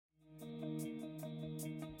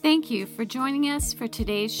Thank you for joining us for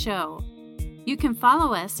today's show. You can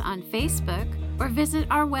follow us on Facebook or visit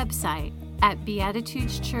our website at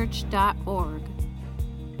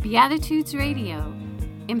beatitudeschurch.org. Beatitudes Radio,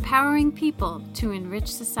 empowering people to enrich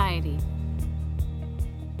society.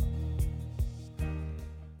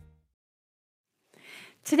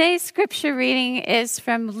 Today's scripture reading is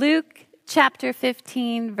from Luke chapter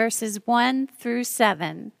 15, verses 1 through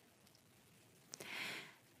 7.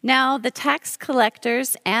 Now the tax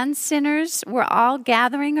collectors and sinners were all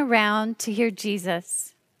gathering around to hear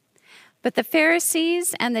Jesus. But the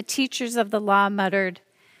Pharisees and the teachers of the law muttered,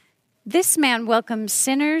 "This man welcomes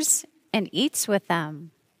sinners and eats with them."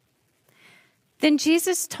 Then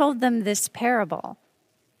Jesus told them this parable.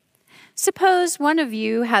 Suppose one of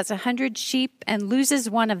you has 100 sheep and loses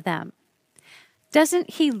one of them.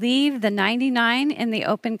 Doesn't he leave the 99 in the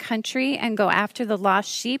open country and go after the lost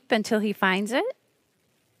sheep until he finds it?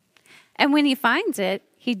 And when he finds it,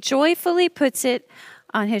 he joyfully puts it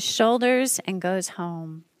on his shoulders and goes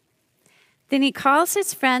home. Then he calls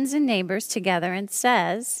his friends and neighbors together and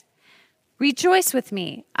says, "Rejoice with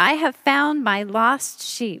me, I have found my lost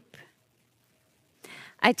sheep."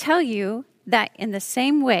 I tell you that in the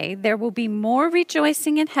same way there will be more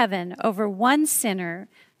rejoicing in heaven over one sinner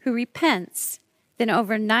who repents than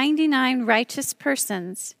over 99 righteous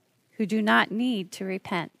persons who do not need to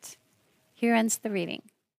repent. Here ends the reading.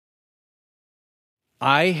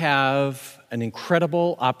 I have an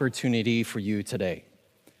incredible opportunity for you today.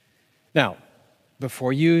 Now,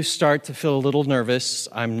 before you start to feel a little nervous,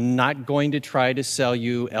 I'm not going to try to sell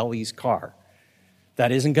you Ellie's car.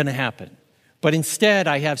 That isn't going to happen. But instead,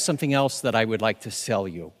 I have something else that I would like to sell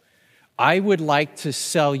you. I would like to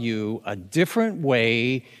sell you a different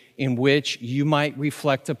way in which you might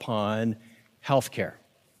reflect upon healthcare.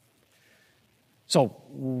 So,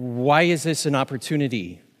 why is this an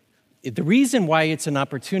opportunity? The reason why it's an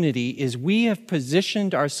opportunity is we have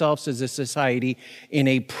positioned ourselves as a society in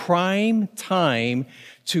a prime time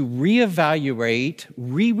to reevaluate,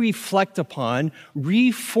 re-reflect upon,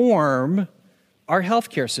 reform our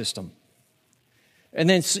healthcare system. And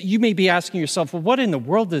then you may be asking yourself, well, what in the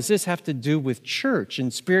world does this have to do with church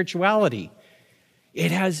and spirituality? It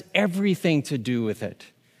has everything to do with it.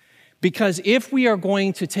 Because if we are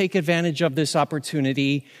going to take advantage of this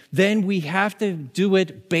opportunity, then we have to do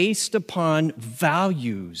it based upon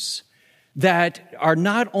values that are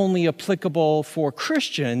not only applicable for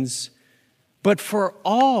Christians, but for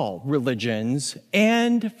all religions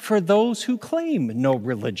and for those who claim no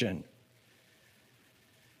religion.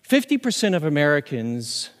 50% of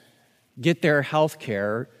Americans get their health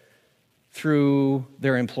care through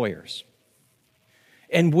their employers.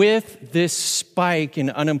 And with this spike in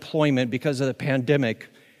unemployment because of the pandemic,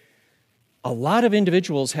 a lot of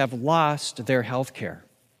individuals have lost their health care.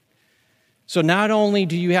 So not only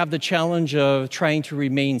do you have the challenge of trying to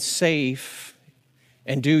remain safe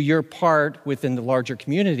and do your part within the larger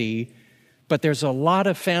community, but there's a lot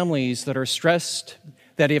of families that are stressed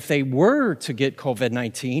that if they were to get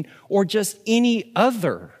COVID-19 or just any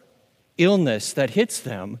other illness that hits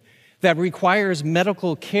them that requires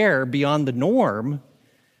medical care beyond the norm,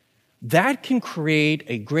 that can create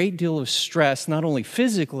a great deal of stress, not only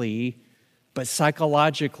physically, but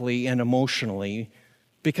psychologically and emotionally,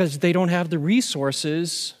 because they don't have the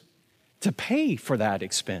resources to pay for that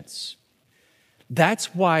expense.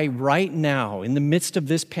 That's why right now, in the midst of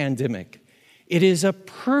this pandemic, it is a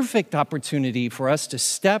perfect opportunity for us to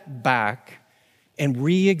step back and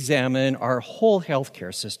re-examine our whole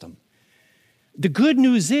healthcare system. The good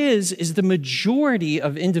news is the majority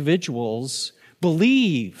of individuals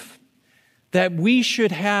believe that we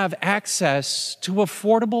should have access to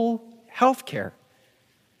affordable health care.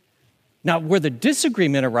 Now, where the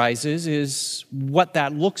disagreement arises is what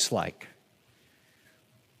that looks like.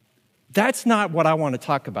 That's not what I want to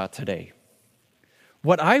talk about today.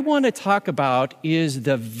 What I want to talk about is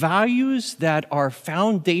the values that are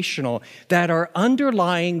foundational, that are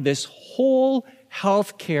underlying this whole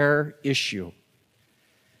healthcare issue.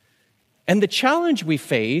 And the challenge we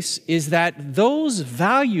face is that those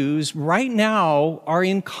values right now are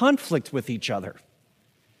in conflict with each other.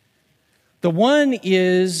 The one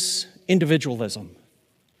is individualism.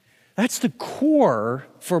 That's the core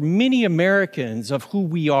for many Americans of who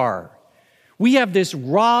we are. We have this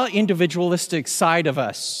raw individualistic side of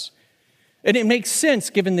us. And it makes sense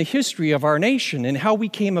given the history of our nation and how we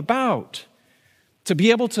came about. To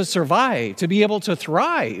be able to survive, to be able to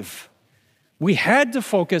thrive, we had to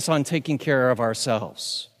focus on taking care of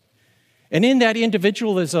ourselves. And in that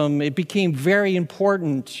individualism, it became very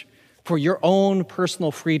important for your own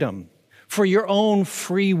personal freedom, for your own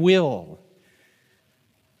free will.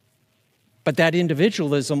 But that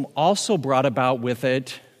individualism also brought about with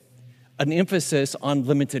it an emphasis on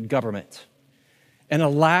limited government and a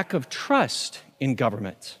lack of trust in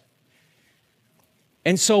government.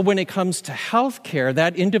 And so when it comes to healthcare,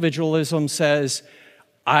 that individualism says,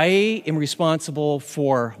 I am responsible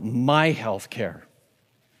for my healthcare.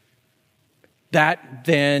 That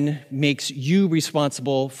then makes you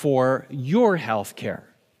responsible for your healthcare.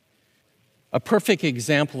 A perfect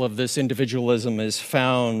example of this individualism is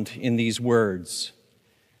found in these words.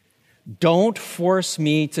 Don't force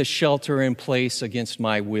me to shelter in place against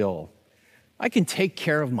my will. I can take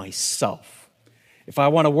care of myself. If I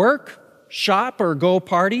want to work, shop, or go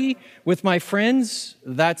party with my friends,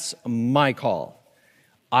 that's my call.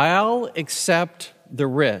 I'll accept the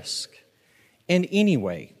risk. And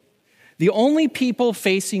anyway, the only people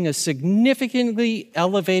facing a significantly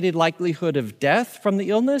elevated likelihood of death from the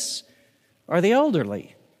illness are the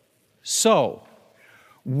elderly. So,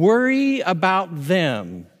 worry about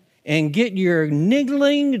them and get your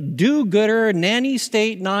niggling, do-gooder, nanny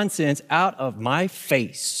state nonsense out of my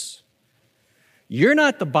face. You're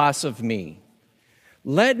not the boss of me.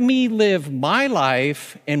 Let me live my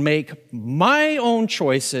life and make my own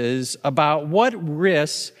choices about what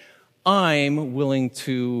risks I'm willing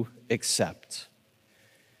to accept.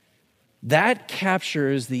 That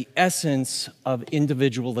captures the essence of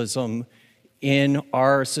individualism in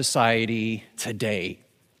our society today.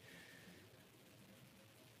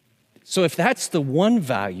 So if that's the one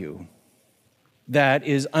value that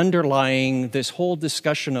is underlying this whole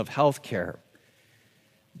discussion of healthcare,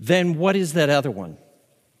 then what is that other one?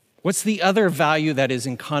 What's the other value that is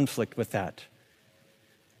in conflict with that?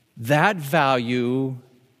 That value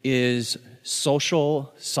is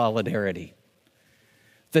social solidarity.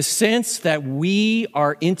 The sense that we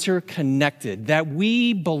are interconnected, that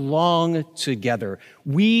we belong together.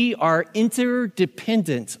 We are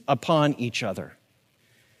interdependent upon each other.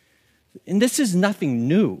 And this is nothing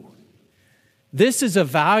new. This is a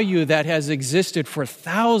value that has existed for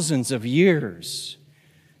thousands of years.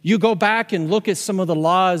 You go back and look at some of the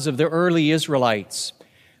laws of the early Israelites.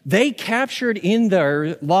 They captured in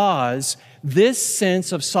their laws this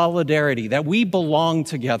sense of solidarity, that we belong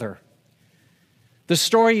together. The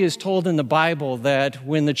story is told in the Bible that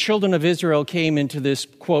when the children of Israel came into this,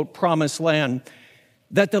 quote, promised land,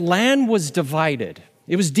 that the land was divided.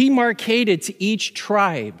 It was demarcated to each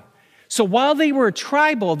tribe. So while they were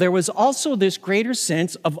tribal, there was also this greater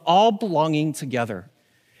sense of all belonging together.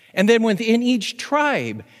 And then within each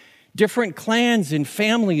tribe, different clans and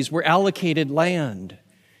families were allocated land.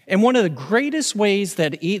 And one of the greatest ways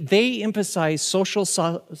that they emphasized social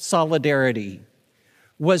solidarity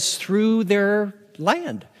was through their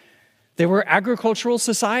land. They were agricultural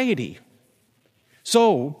society.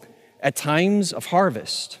 So at times of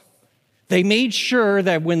harvest, they made sure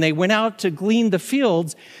that when they went out to glean the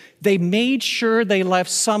fields, they made sure they left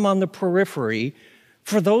some on the periphery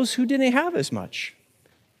for those who didn't have as much.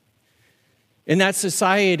 In that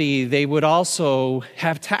society, they would also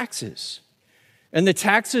have taxes. And the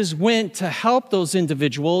taxes went to help those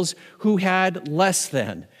individuals who had less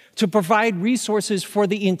than, to provide resources for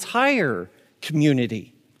the entire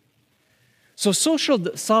community. So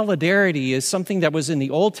social solidarity is something that was in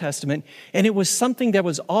the Old Testament, and it was something that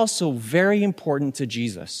was also very important to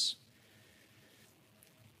Jesus.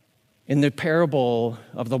 In the parable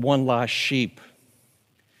of the one lost sheep,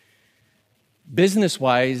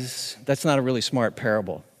 business-wise, that's not a really smart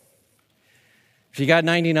parable. If you got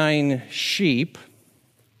 99 sheep,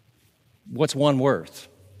 what's one worth?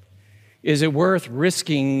 Is it worth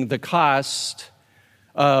risking the cost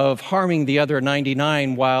of harming the other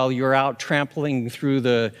 99 while you're out trampling through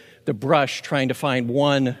the brush trying to find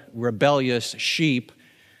one rebellious sheep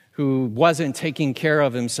who wasn't taking care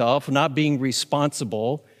of himself, not being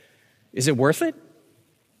responsible? Is it worth it?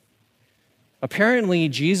 Apparently,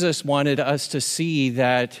 Jesus wanted us to see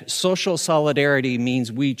that social solidarity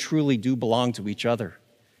means we truly do belong to each other.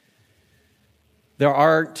 There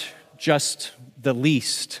aren't just the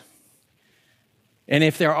least. And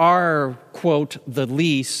if there are, quote, the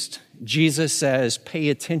least, Jesus says, pay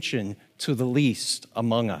attention to the least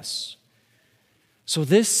among us. So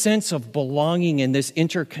this sense of belonging and this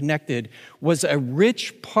interconnected was a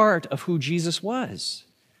rich part of who Jesus was.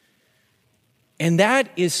 And that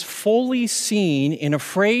is fully seen in a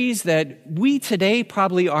phrase that we today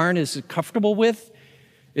probably aren't as comfortable with.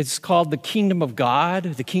 It's called the kingdom of God,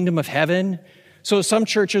 the kingdom of heaven. So some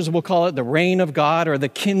churches will call it the reign of God or the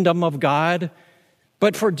kingdom of God.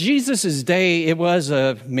 But for Jesus' day, it was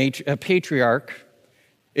a patriarch.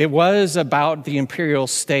 It was about the imperial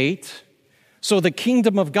state. So the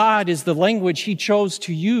kingdom of God is the language he chose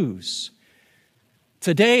to use.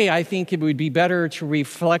 Today, I think it would be better to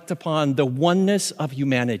reflect upon the oneness of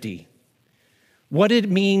humanity, what it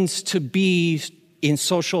means to be in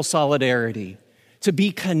social solidarity, to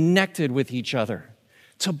be connected with each other,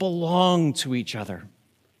 to belong to each other.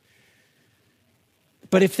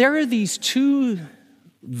 But if there are these two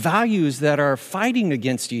values that are fighting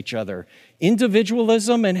against each other,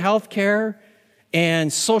 individualism in healthcare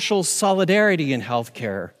and social solidarity in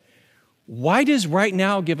healthcare, why does right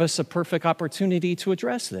now give us a perfect opportunity to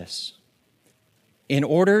address this? In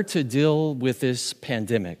order to deal with this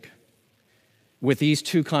pandemic, with these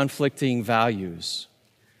two conflicting values,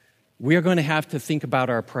 we are going to have to think about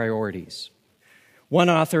our priorities. One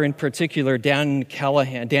author in particular, Daniel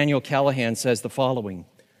Callahan, says the following: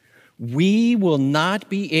 "We will not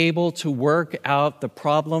be able to work out the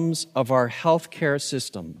problems of our healthcare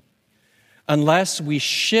system unless we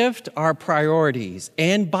shift our priorities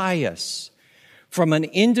and bias from an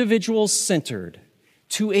individual-centered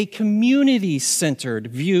to a community-centered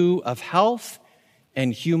view of health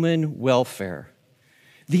and human welfare.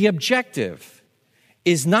 The objective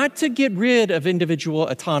is not to get rid of individual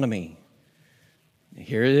autonomy,"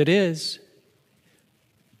 here it is,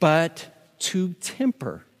 "but to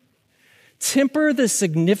temper the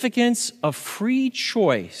significance of free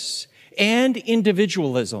choice and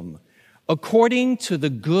individualism according to the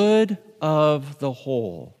good of the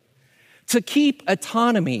whole, to keep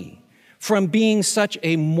autonomy from being such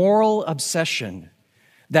a moral obsession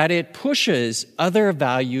that it pushes other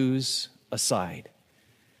values aside."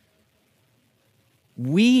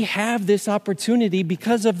 We have this opportunity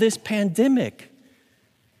because of this pandemic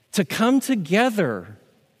to come together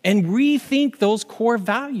and rethink those core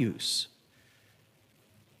values.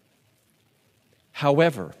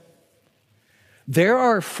 However, there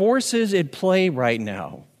are forces at play right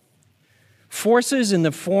now, forces in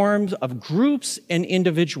the forms of groups and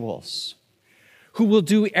individuals who will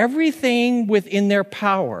do everything within their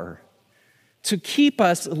power to keep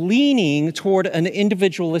us leaning toward an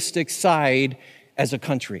individualistic side as a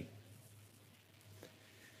country.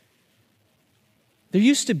 There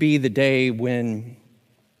used to be the day when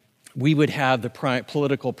we would have the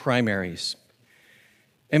political primaries.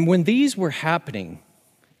 And when these were happening,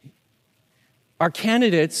 our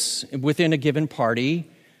candidates within a given party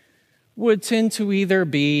would tend to either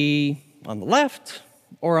be on the left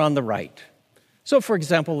or on the right. So, for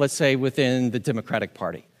example, let's say within the Democratic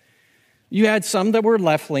Party, you had some that were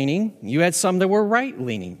left-leaning, you had some that were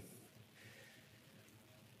right-leaning.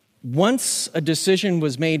 Once a decision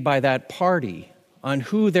was made by that party on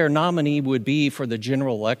who their nominee would be for the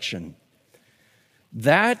general election,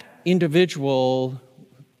 that individual,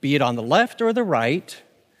 be it on the left or the right,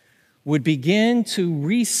 would begin to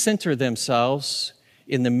recenter themselves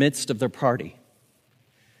in the midst of their party.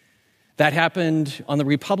 That happened on the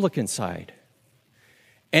Republican side.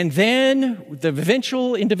 And then the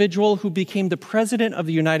eventual individual who became the President of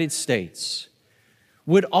the United States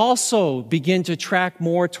would also begin to track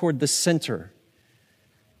more toward the center,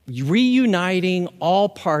 reuniting all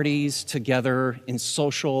parties together in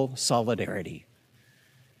social solidarity.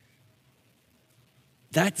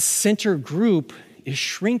 That center group is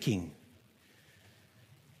shrinking.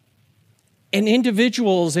 And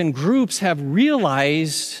individuals and groups have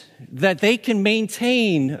realized that they can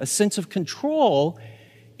maintain a sense of control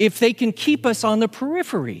if they can keep us on the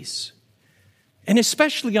peripheries. And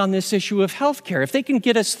especially on this issue of healthcare, if they can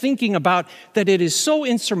get us thinking about that it is so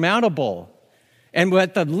insurmountable, and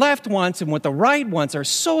what the left wants and what the right wants are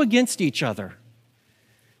so against each other,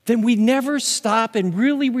 then we never stop and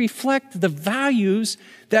really reflect the values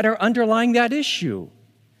that are underlying that issue.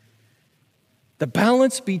 The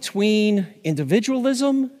balance between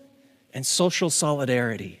individualism and social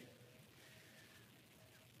solidarity.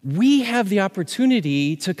 We have the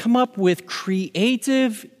opportunity to come up with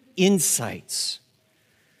creative insights,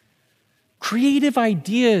 creative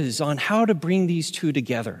ideas on how to bring these two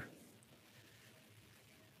together.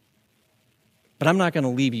 But I'm not going to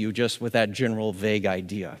leave you just with that general vague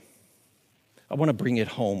idea. I want to bring it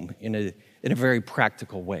home in a very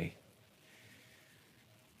practical way.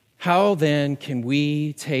 How then can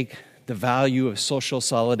we take the value of social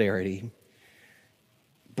solidarity,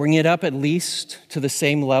 bring it up at least to the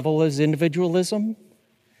same level as individualism,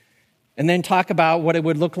 and then talk about what it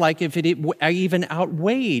would look like if it even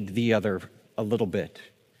outweighed the other a little bit?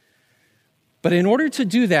 But in order to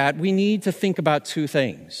do that, we need to think about two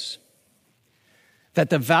things. That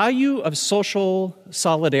the value of social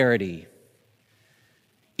solidarity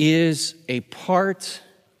is a part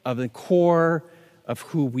of the core of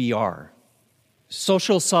who we are.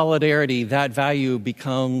 Social solidarity, that value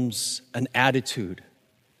becomes an attitude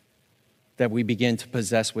that we begin to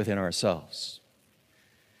possess within ourselves.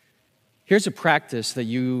 Here's a practice that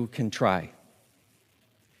you can try.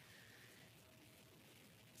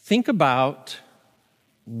 Think about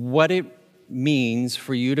what it means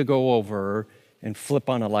for you to go over and flip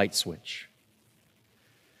on a light switch.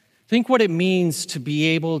 Think what it means to be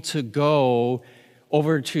able to go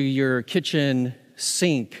over to your kitchen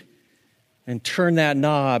sink and turn that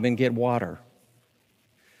knob and get water.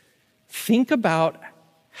 Think about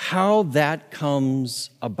how that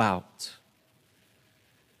comes about.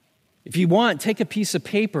 If you want, take a piece of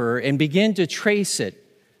paper and begin to trace it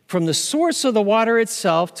from the source of the water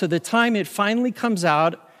itself to the time it finally comes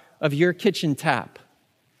out of your kitchen tap.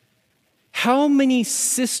 How many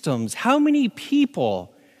systems, how many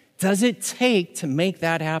people does it take to make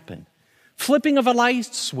that happen? Flipping of a light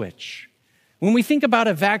switch. When we think about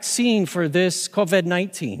a vaccine for this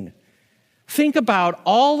COVID-19, think about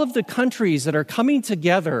all of the countries that are coming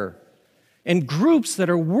together and groups that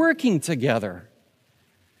are working together.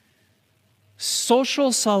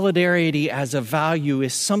 Social solidarity as a value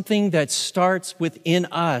is something that starts within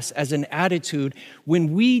us as an attitude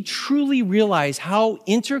when we truly realize how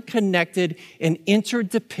interconnected and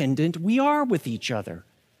interdependent we are with each other.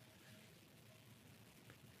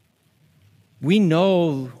 We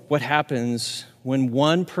know what happens when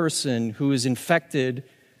one person who is infected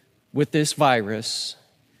with this virus,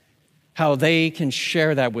 how they can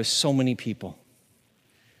share that with so many people.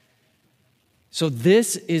 So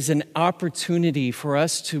this is an opportunity for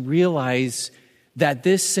us to realize that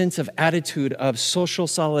this sense of attitude of social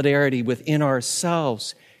solidarity within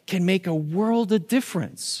ourselves can make a world of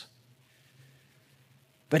difference.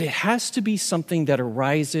 But it has to be something that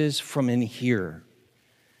arises from in here.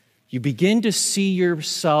 You begin to see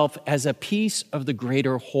yourself as a piece of the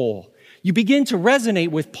greater whole. You begin to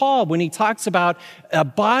resonate with Paul when he talks about a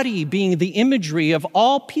body being the imagery of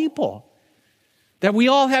all people. That we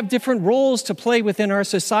all have different roles to play within our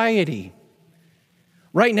society.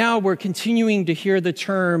 Right now, we're continuing to hear the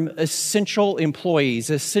term essential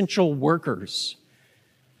employees, essential workers.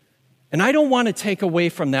 And I don't want to take away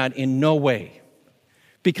from that in no way,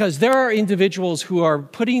 because there are individuals who are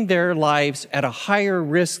putting their lives at a higher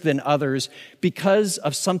risk than others because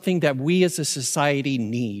of something that we as a society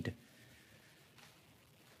need.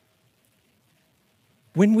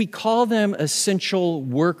 When we call them essential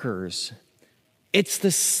workers, it's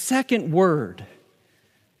the second word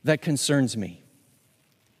that concerns me.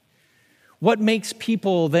 What makes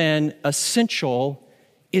people then essential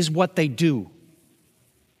is what they do.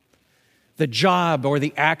 The job or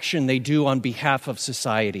the action they do on behalf of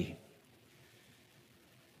society.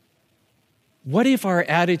 What if our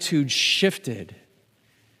attitude shifted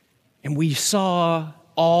and we saw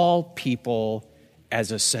all people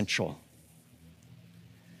as essential?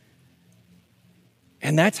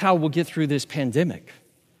 And that's how we'll get through this pandemic.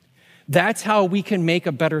 That's how we can make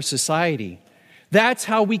a better society. That's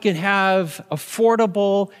how we can have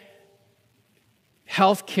affordable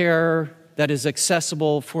health care that is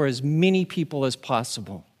accessible for as many people as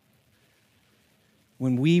possible.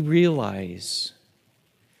 When we realize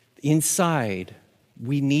inside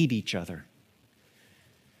we need each other.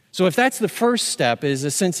 So if that's the first step, is a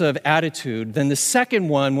sense of attitude, then the second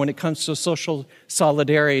one, when it comes to social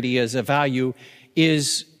solidarity as a value,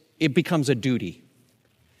 is it becomes a duty.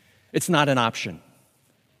 It's not an option.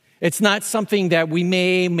 It's not something that we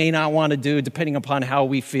may not want to do depending upon how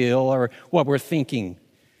we feel or what we're thinking.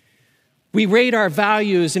 We rate our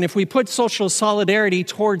values, and if we put social solidarity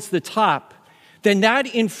towards the top, then that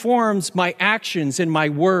informs my actions and my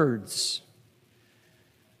words.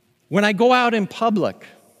 When I go out in public,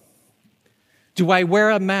 do I wear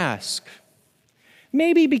a mask?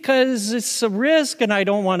 Maybe because it's a risk and I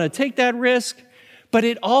don't want to take that risk. But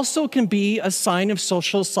it also can be a sign of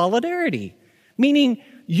social solidarity, meaning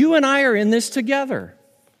you and I are in this together.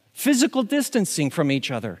 Physical distancing from each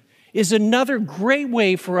other is another great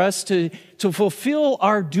way for us to fulfill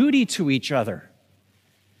our duty to each other.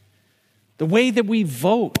 The way that we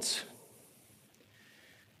vote.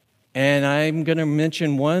 And I'm going to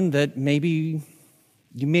mention one that maybe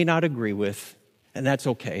you may not agree with, and that's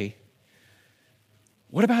okay.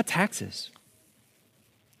 What about taxes?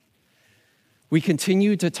 We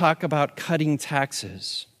continue to talk about cutting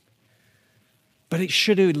taxes, but it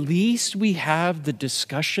should at least we have the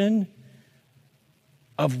discussion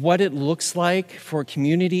of what it looks like for a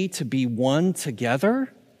community to be one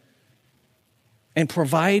together and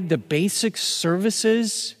provide the basic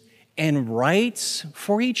services and rights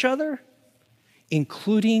for each other,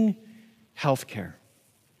 including health care.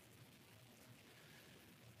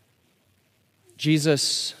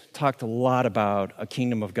 Jesus talked a lot about a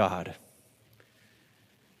kingdom of God.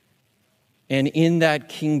 And in that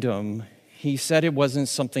kingdom, he said it wasn't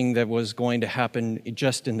something that was going to happen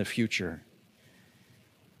just in the future.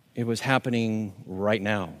 It was happening right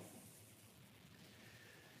now.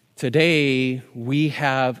 Today, we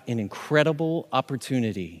have an incredible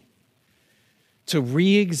opportunity to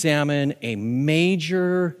re-examine a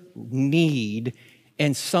major need,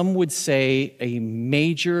 and some would say a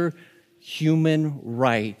major human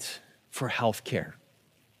right for health care.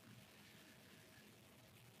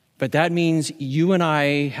 But that means you and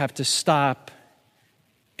I have to stop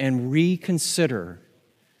and reconsider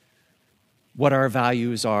what our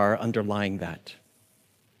values are underlying that.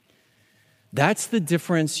 That's the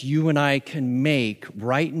difference you and I can make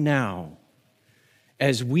right now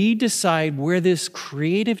as we decide where this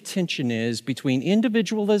creative tension is between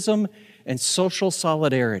individualism and social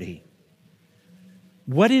solidarity.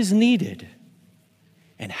 What is needed?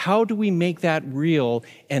 And how do we make that real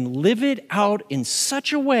and live it out in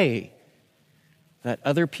such a way that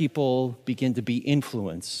other people begin to be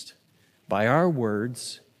influenced by our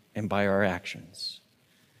words and by our actions?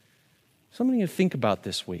 Something to think about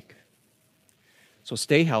this week. So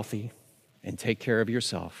stay healthy and take care of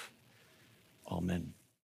yourself. Amen.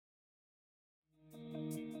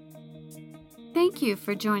 Thank you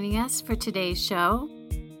for joining us for today's show.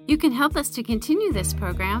 You can help us to continue this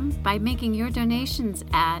program by making your donations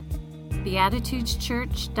at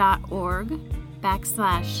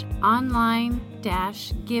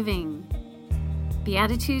beatitudeschurch.org/online-giving.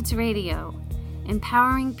 Beatitudes Radio,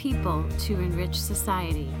 empowering people to enrich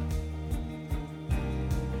society.